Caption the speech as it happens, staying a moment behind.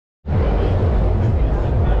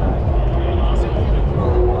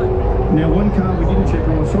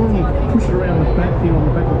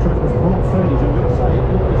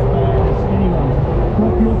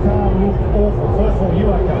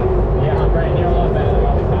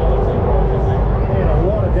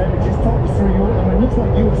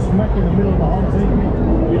smack in the middle of the whole thing.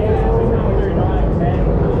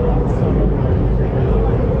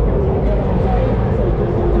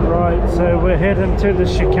 Right, so we're heading to the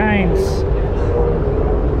chicanes.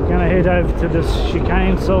 Gonna head over to the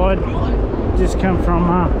chicane side. Just come from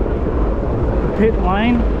the pit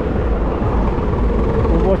lane.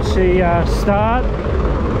 We'll watch the start.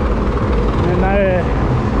 And they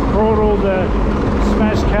brought all the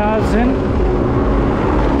smashed cars in.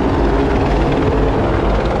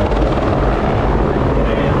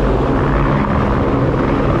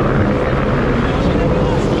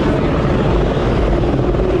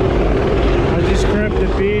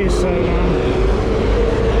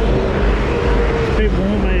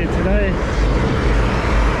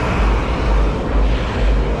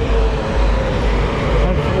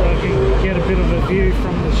 View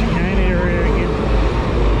from the chicane area again.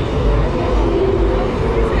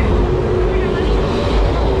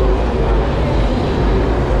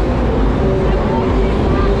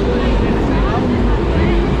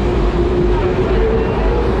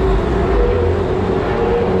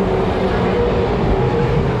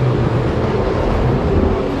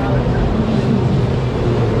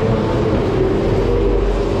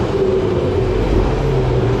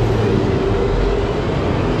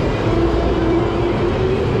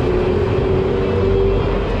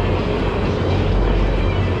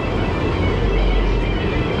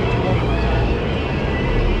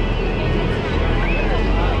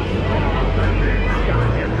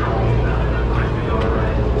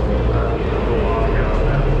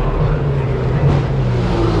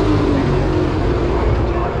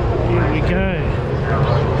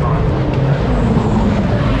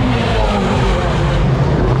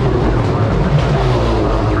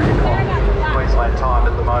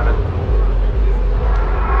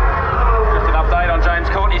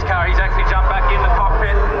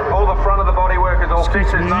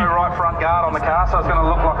 There's no right front guard on the car, so it's going to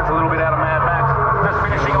look like it's a little bit out of Mad Max. Just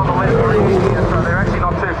finishing on the left here, so they're actually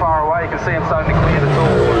not too far away. You can see them starting to clear the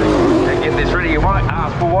tool and get this ready. You might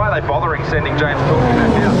ask, well, why are they bothering sending James Courtney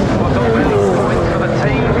back out? Well, it's all about points for the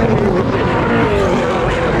team.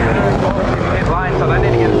 Pit lane, so they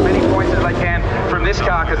need to get as many points as they can from this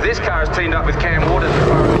car, because this car is teamed up with Cam Waters as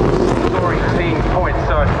far as scoring team points.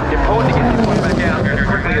 So important to get these points back out as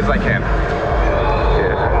quickly as they can.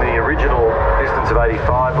 The original distance of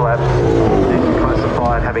 85 laps, you can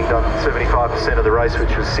classify it having done 75% of the race,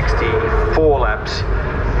 which was 64 laps.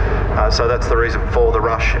 So that's the reason for the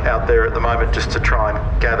rush out there at the moment, just to try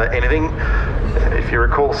and gather anything. If you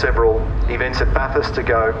recall several events at Bathurst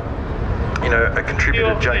ago, you know, a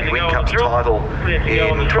contributed JP Wingcup's title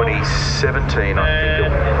in 2017, I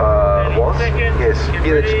think it was. Yes.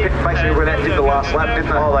 Yeah, they just basically went out and did the last lap,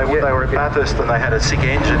 didn't they? Oh, they were at Bathurst and they had a sick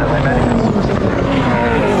engine and they managed to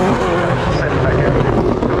send it back out.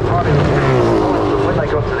 But when they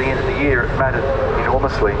got to the end of the year, it mattered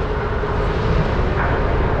enormously.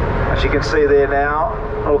 As you can see there now,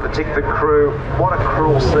 all the Tickford crew, what a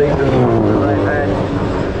cruel season they've had.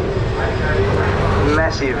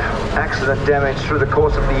 Massive accident damage through the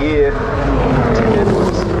course of the year. Ted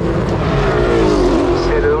Edwards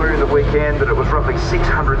said earlier in the weekend that it was roughly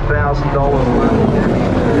 $600,000 worth of damage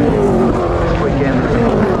this weekend.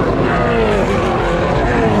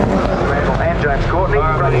 And James Courtney,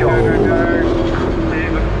 great job.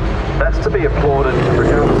 That's to be applauded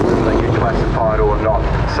regardless of whether they get classified or not.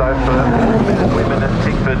 So for men and women at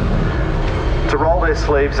Tickford to roll their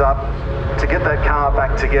sleeves up, to get that car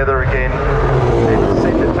back together again and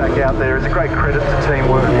send it back out there is a great credit to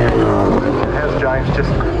teamwork. It has James just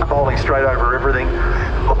bowling straight over everything.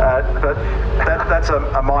 But that's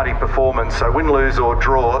a mighty performance. So win, lose or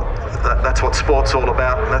draw, that's what sport's all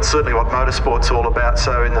about. And that's certainly what motorsport's all about.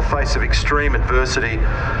 So in the face of extreme adversity,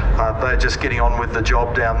 they're just getting on with the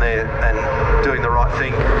job down there and doing the right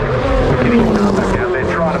thing. Getting the car back out there,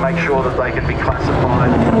 trying to make sure that they can be classified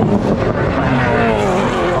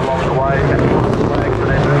along the way and flag for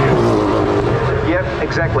their burgers. Yep,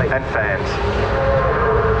 exactly, and fans.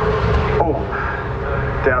 Oh,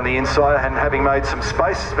 down the inside and having made some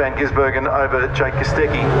space, Van Gisbergen over Jake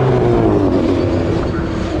Kostecki.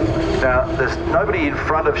 Now, there's nobody in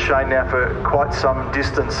front of Shane now for quite some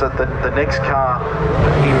distance. So the next car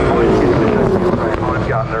that he points is the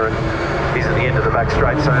Heimgartner, and he's at the end of the back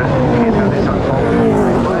straight. So here's how this unfolds.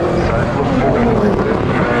 So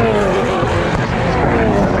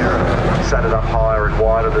set it up higher and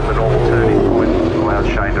wider than the normal turning point, allowed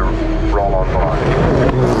Shane to roll on by.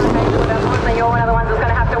 Unfortunately, you're one of the ones that's going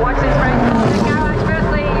to have to watch this race. Garage,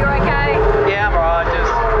 firstly, you're okay? Yeah, I'm alright.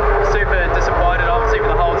 Just super disappointed, obviously, with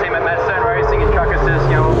the whole team at Madstone Racing and Truckers. Just,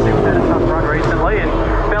 you know, obviously we've had a tough run recently, and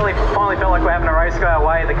finally felt like we're having a race go our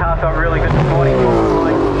way. The car felt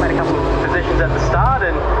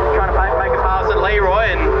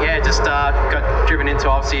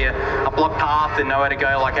didn't know where to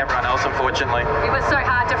go like everyone else, unfortunately. It was so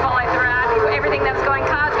hard to follow throughout. Everything that was going,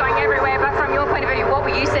 cars going everywhere, but from your point of view, what were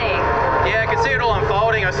you seeing? Yeah, I could see it all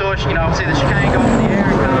unfolding. I saw, you know, obviously the chicane go up in the air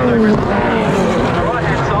and cars over on the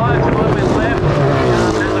right-hand side, so I went left.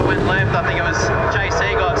 As I went left, I think it was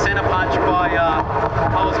JC got centre punched by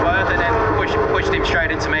Holsworth and then pushed him straight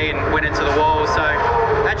into me and went into the wall. So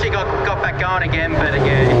actually got back going again, but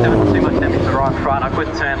yeah, it done too much damage to the right front. I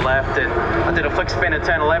couldn't turn left, and I did a flick spin at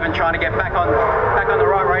turn 11, trying to get back on the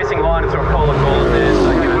right racing line and sort of call a call.